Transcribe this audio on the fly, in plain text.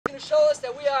going to show us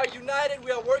that we are united,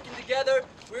 we are working together,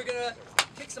 we're going to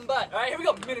kick some butt. All right, here we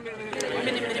go. All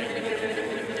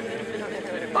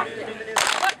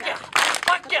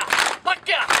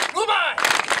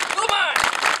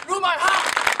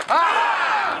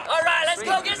right, let's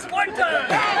go get some work done.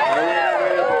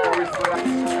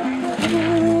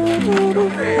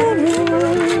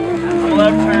 I'm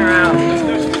allowed to turn around.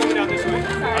 No, she's coming down this way.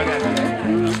 Okay.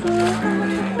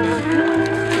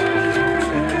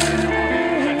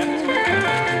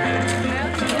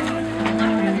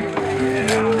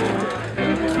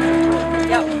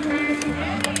 Yep.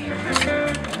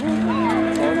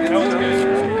 That was good.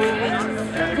 Yeah,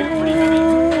 they're getting pretty heavy.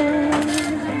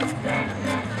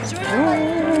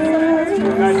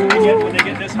 Guys, when they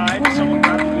get this high, someone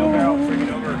grab the wheelbarrow, bring it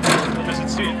over.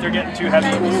 If they're getting too heavy.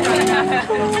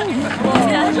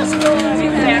 Yeah, just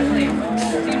exactly.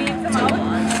 Do you need some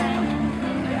olives?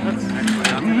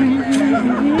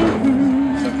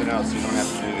 Something else, you don't have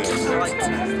to do this.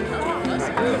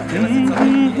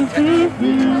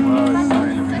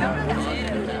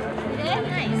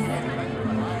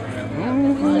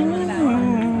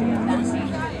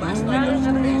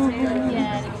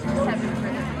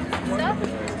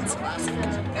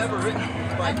 Ever written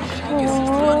by geniuses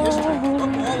throughout history,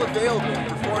 are all available,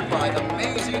 performed by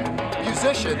amazing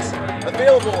musicians,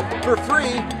 available for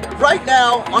free right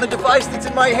now on a device that's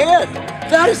in my hand.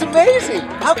 That is amazing!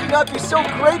 How can you not be so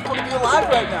grateful to be alive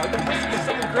right now? You're listening to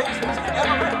some of the greatest music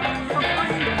ever written for free.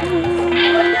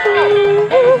 Right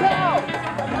now!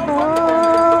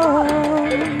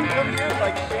 Come here,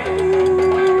 like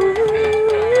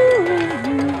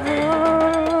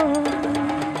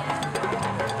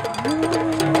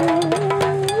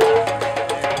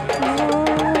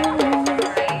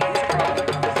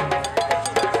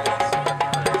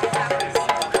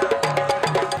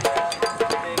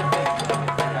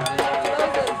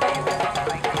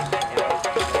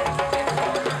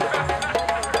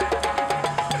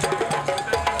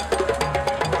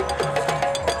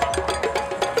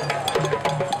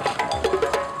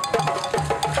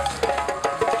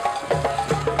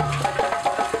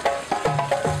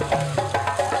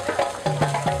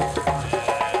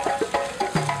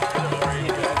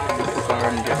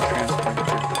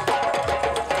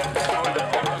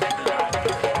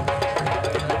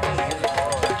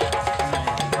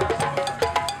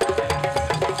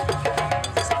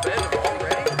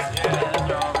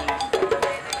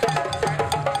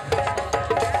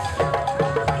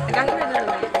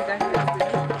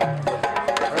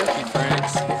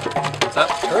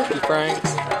Turkey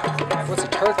franks. What's a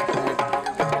turkey frank?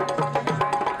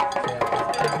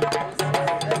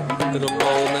 Little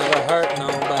bowl never hurt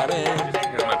nobody.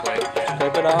 Here's my plate.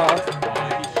 Scrape it off.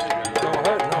 Don't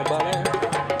hurt nobody.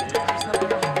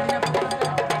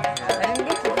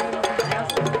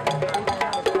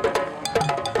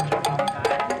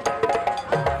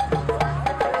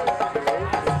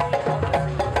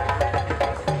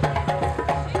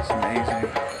 It's amazing.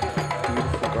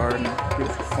 Beautiful garden,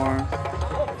 beautiful farm.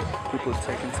 People have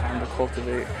taken time to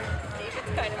cultivate,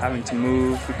 having to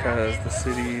move because the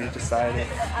city decided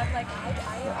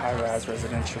that high-rise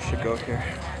residential should go here.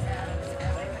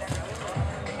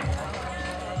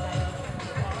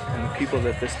 And the people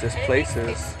that this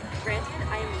displaces, Granted,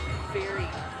 I am very,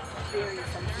 very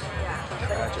sensitive.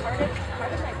 Yeah. tragic.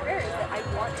 Part of my prayer is that I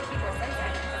want to be more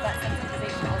sensitive, because that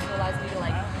sensitization also allows me to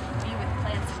like be with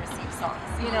plants and receive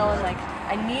songs, you know, and like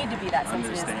I need to be that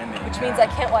sensitive, which means I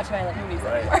can't watch violent movies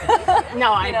anymore.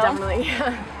 No, I You know? definitely.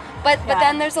 But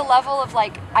then there's a level of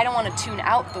like I don't want to tune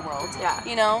out the world. Yeah.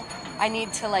 You know, I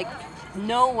need to like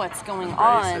know what's going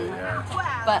on,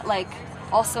 but like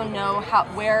also know how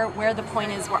where the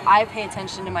point is where I pay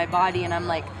attention to my body and I'm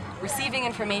like receiving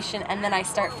information and then I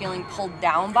start feeling pulled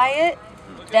down by it.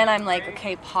 Then I'm like,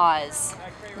 okay, pause.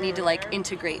 I need to like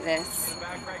integrate this,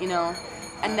 you know,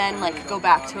 and then like go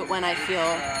back to it when I feel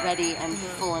ready and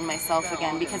full in myself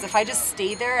again. Because if I just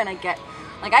stay there and I get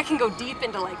like I can go deep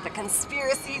into like the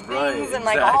conspiracy things and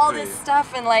like all this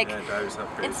stuff and like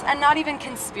it's and not even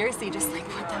conspiracy, just like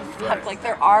what the fuck. Like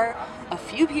there are a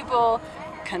few people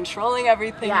controlling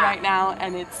everything right now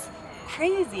and it's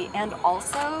crazy. And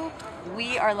also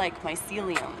we are like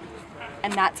mycelium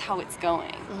and that's how it's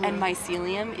going. And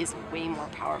mycelium is way more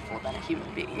powerful than a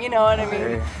human being, you know what I mean?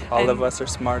 Hey, all of us are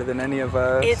smarter than any of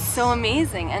us. It's so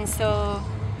amazing. And so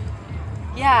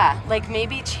yeah, like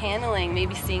maybe channeling,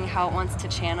 maybe seeing how it wants to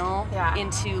channel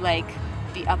into like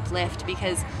the uplift,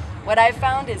 because what I've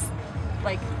found is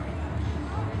like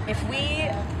if we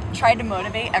tried to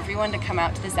motivate everyone to come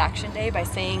out to this action day by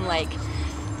saying like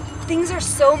things are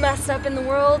so messed up in the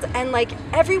world, and like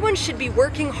everyone should be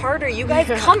working harder. You guys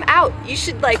come out. You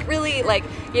should like really like,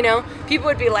 you know, people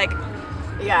would be like,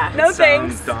 yeah, no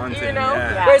thanks, daunting, you know.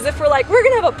 yeah. Whereas if we're like, we're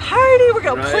gonna have a party, we're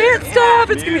gonna plant stuff,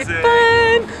 it's Music.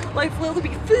 gonna be fun, like there'll be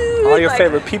food. All your like,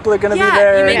 favorite people are gonna be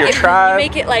there. Your tribe. You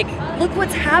make it like, look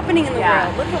what's happening in the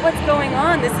world. Look at what's going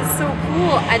on. This is so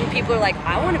cool. And people are like,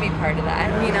 I want to be part of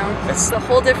that. You know, it's a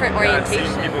whole different orientation.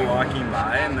 I've seen people walking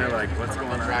by and they're like, "What's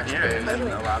going on here?" And then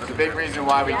it's a big reason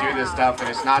why we do this stuff, and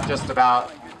it's not just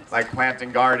about like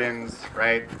planting gardens,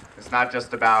 right? It's not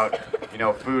just about, you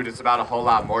know, food. It's about a whole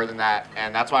lot more than that,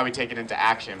 and that's why we take it into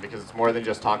action, because it's more than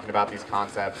just talking about these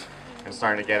concepts and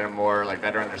starting to get a more like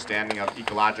better understanding of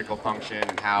ecological function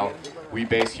and how we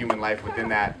base human life within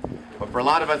that. But for a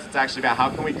lot of us, it's actually about how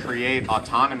can we create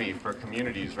autonomy for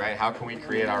communities, right? How can we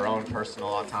create our own personal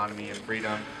autonomy and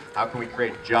freedom? How can we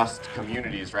create just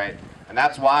communities, right? And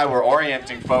that's why we're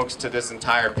orienting folks to this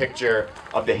entire picture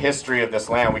of the history of this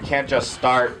land. We can't just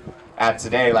start at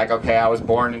today, like, okay, I was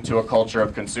born into a culture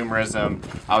of consumerism.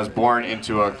 I was born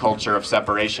into a culture of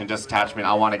separation, disattachment.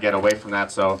 I want to get away from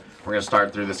that, so we're going to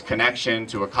start through this connection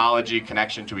to ecology,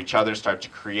 connection to each other, start to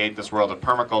create this world of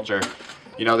permaculture.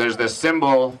 You know, there's this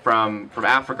symbol from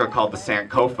Africa called the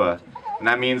Sankofa, and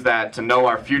that means that to know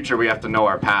our future, we have to know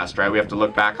our past, right? We have to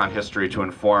look back on history to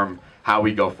inform how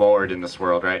we go forward in this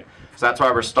world, right? So that's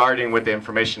why we're starting with the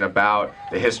information about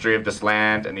the history of this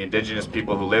land and the indigenous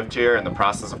people who lived here and the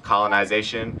process of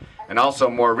colonization. And also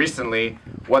more recently,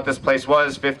 what this place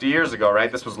was 50 years ago,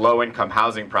 right? This was low-income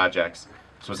housing projects.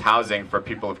 This was housing for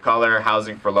people of color,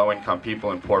 housing for low-income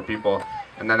people and poor people.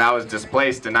 And then that was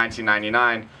displaced in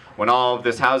 1999 when all of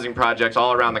this housing projects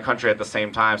all around the country at the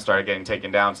same time started getting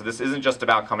taken down. So this isn't just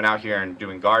about coming out here and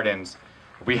doing gardens.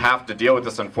 We have to deal with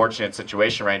this unfortunate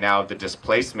situation right now of the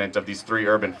displacement of these 3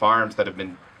 urban farms that have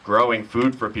been growing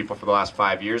food for people for the last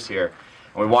 5 years here.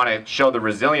 And we want to show the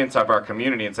resilience of our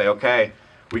community and say, okay,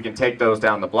 we can take those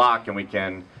down the block and we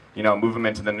can, you know, move them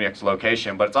into the next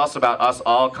location. But it's also about us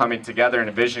all coming together and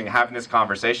envisioning, having this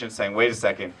conversation, saying, wait a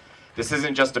second, this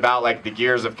isn't just about like the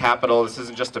gears of capital. This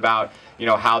isn't just about, you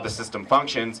know, how the system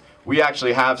functions. We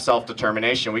actually have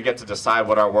self-determination. We get to decide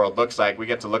what our world looks like. We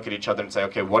get to look at each other and say,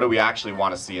 okay, what do we actually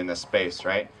want to see in this space,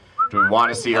 right? Do we want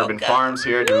to see urban farms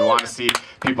here? Do we want to see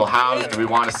people housed? Do we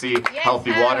want to see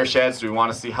healthy watersheds? Do we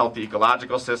want to see healthy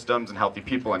ecological systems and healthy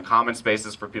people and common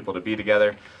spaces for people to be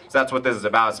together? So that's what this is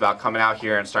about. It's about coming out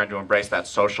here and starting to embrace that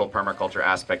social permaculture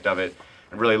aspect of it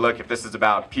and really look, if this is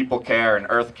about people care and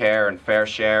earth care and fair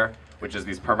share, which is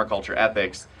these permaculture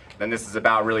ethics, then this is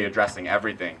about really addressing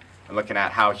everything and looking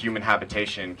at how human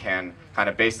habitation can kind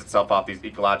of base itself off these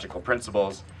ecological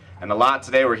principles. And a lot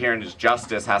today we're hearing is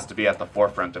justice has to be at the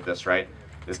forefront of this, right?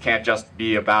 This can't just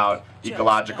be about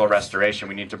ecological restoration.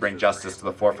 We need to bring justice to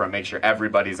the forefront, make sure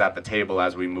everybody's at the table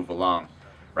as we move along,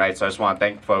 right? So I just want to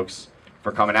thank folks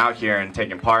for coming out here and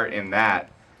taking part in that.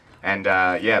 And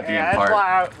yeah, being part. That's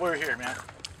why we're here, man.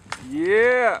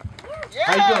 Yeah.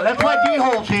 How you doing? That's why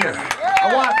D-Hole's here.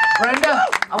 I want, Brenda,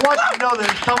 I want you to know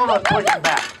that some of us pushing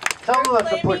back. Some of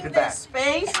us are pushing back.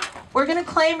 Space. We're going to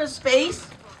claim a space.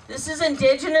 This is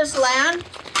indigenous land,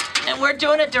 and we're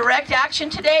doing a direct action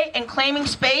today and claiming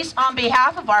space on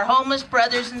behalf of our homeless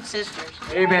brothers and sisters.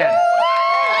 Amen.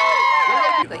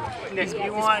 Like this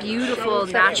beautiful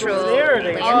natural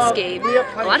landscape.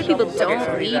 A lot of people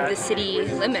don't leave the city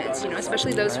limits, you know,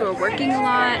 especially those who are working a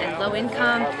lot and low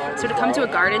income. So to come to a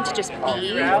garden to just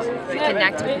be,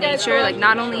 connect with nature, like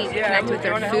not only connect with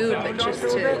their food, but just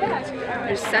to,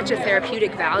 there's such a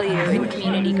therapeutic value in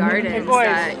community gardens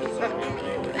that,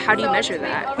 how do you measure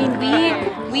that? I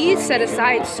mean, we set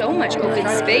aside so much open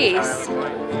space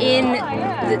in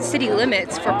the city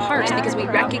limits for parks because we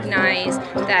recognize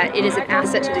that it is an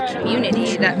asset to the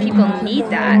community, that people need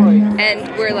that,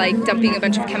 and we're like dumping a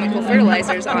bunch of chemical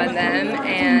fertilizers on them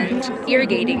and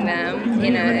irrigating them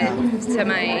in a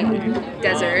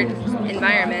semi-desert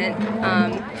environment.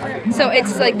 So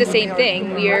it's like the same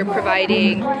thing. We are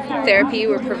providing therapy,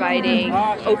 we're providing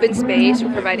open space,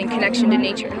 we're providing connection to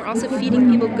nature, and we're also feeding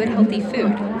people good, healthy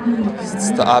food.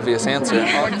 It's the obvious answer.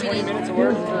 20 minutes of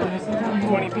work for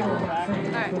 20 people.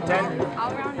 Alright, 10.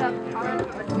 I'll round up.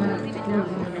 Leave it down.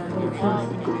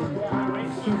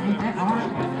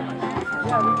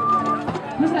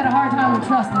 Who's got a hard time with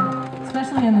trusting,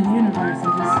 especially in the universe,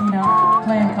 and just, you know,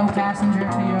 playing co-passenger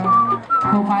to your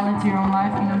co-pilot to your own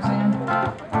life, you know what I'm saying?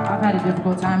 I've had a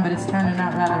difficult time, but it's turning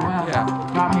out rather well. Yeah.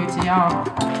 Brought me to y'all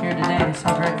here today,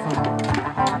 so grateful.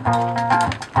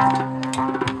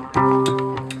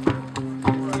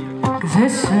 'Cause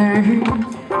this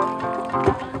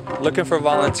Looking for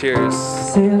volunteers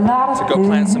to go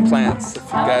plant some plants if you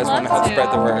guys want to help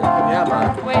spread the word. Yeah,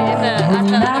 man. Wait,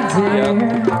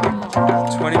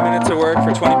 Yep. 20 minutes of work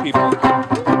for 20 people. Make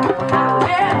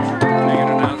an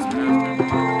announcement.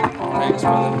 Thanks,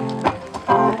 brother.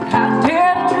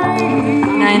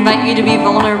 And I invite you to be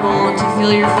vulnerable and to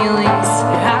feel your feelings.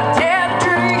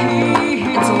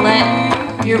 And to let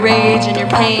your rage and your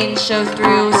pain show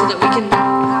through so that we can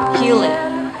heal it.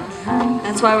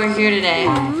 That's why we're here today.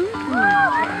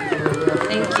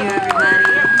 Thank you, everybody.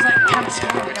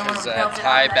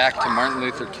 Tie back to Martin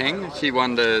Luther King. He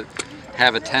wanted to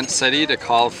have a tent city to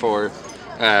call for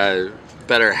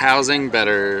better housing,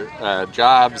 better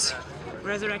jobs.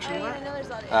 Resurrection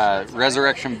what?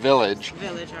 Resurrection Village.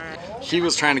 Village, all right. He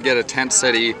was trying to get a tent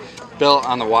city built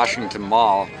on the Washington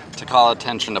Mall to call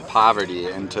attention to poverty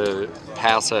and to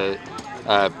pass a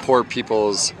poor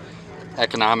people's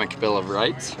economic bill of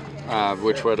rights,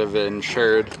 which would have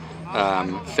ensured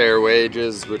fair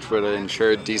wages, which would have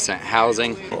ensured decent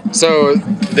housing. So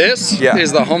this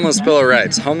is the Homeless Bill of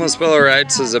Rights. Homeless Bill of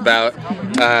Rights is about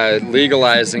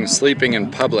legalizing sleeping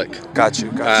in public. Got you.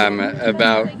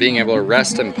 About being able to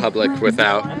rest in public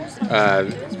without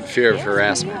fear of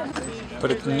harassment. But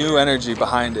it's new energy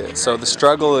behind it. So the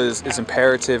struggle is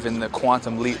imperative in the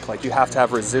quantum leap. Like you have to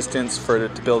have resistance for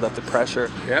it to build up the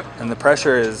pressure. Yep. And the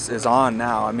pressure is on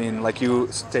now. I mean, like you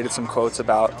stated some quotes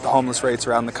about the homeless rates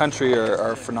around the country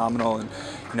are phenomenal. And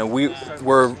you know,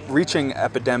 we're reaching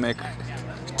epidemic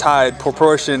tide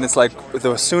proportion. It's like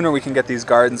the sooner we can get these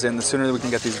gardens in, the sooner we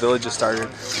can get these villages started, the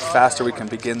faster we can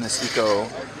begin this eco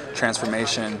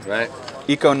transformation. Right.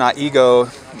 Eco, not ego,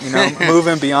 you know,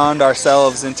 moving beyond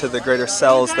ourselves into the greater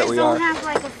selves that we are. You guys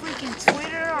don't have like a freaking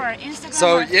Twitter or Instagram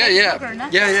So or Facebook or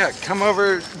nothing? yeah. Come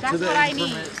over That's to the what I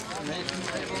need.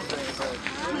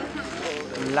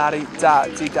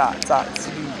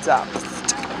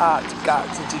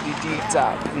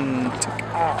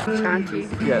 Shanti.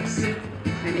 Yes.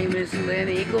 My name is Lynn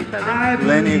Eaglefeather.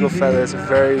 Lynn Eaglefeather, it's a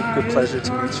very good pleasure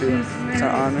to meet you. It's an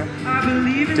honor.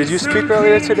 Did you speak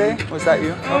earlier today? Was that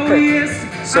you? Okay.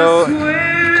 So,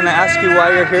 can I ask you why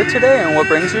you're here today and what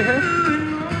brings you here?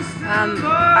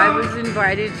 I was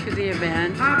invited to the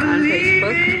event on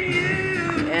Facebook,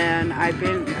 and I've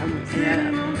been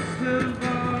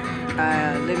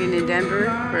living in Denver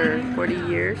for 40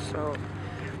 years, so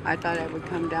I thought I would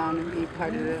come down and be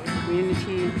part of the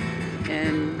community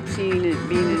and seeing it,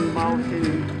 being involved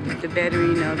in the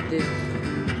bettering of this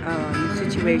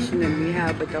situation that we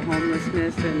have with the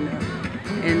homelessness and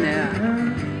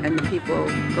the people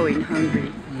going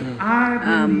hungry.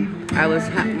 I was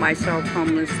myself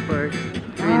homeless for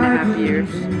 3.5 years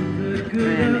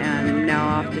and now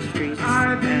off the streets, and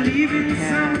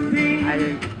I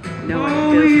didn't know what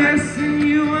it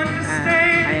feels like.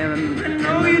 I am a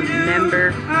member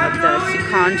of the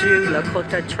Sikanju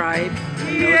Lakota tribe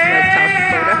in Northwest South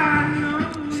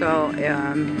Dakota. So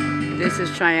this is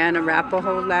Cheyenne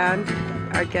Arapaho land,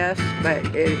 I guess, but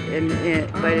it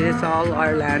is all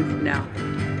our land now.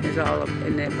 It's all,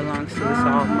 and it belongs to us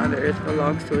all. Mother Earth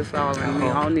belongs to us all, and we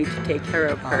all need to take care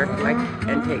of her,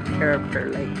 and take care of her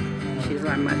like she's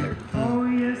our mother.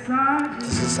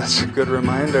 This is such a good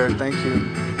reminder. Thank you.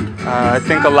 I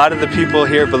think a lot of the people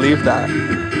here believe that,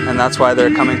 and that's why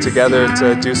they're coming together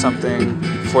to do something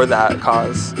for that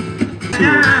cause.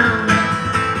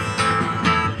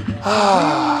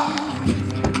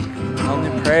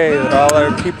 Only pray that all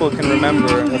our people can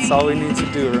remember. That's all we need to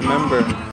do, remember.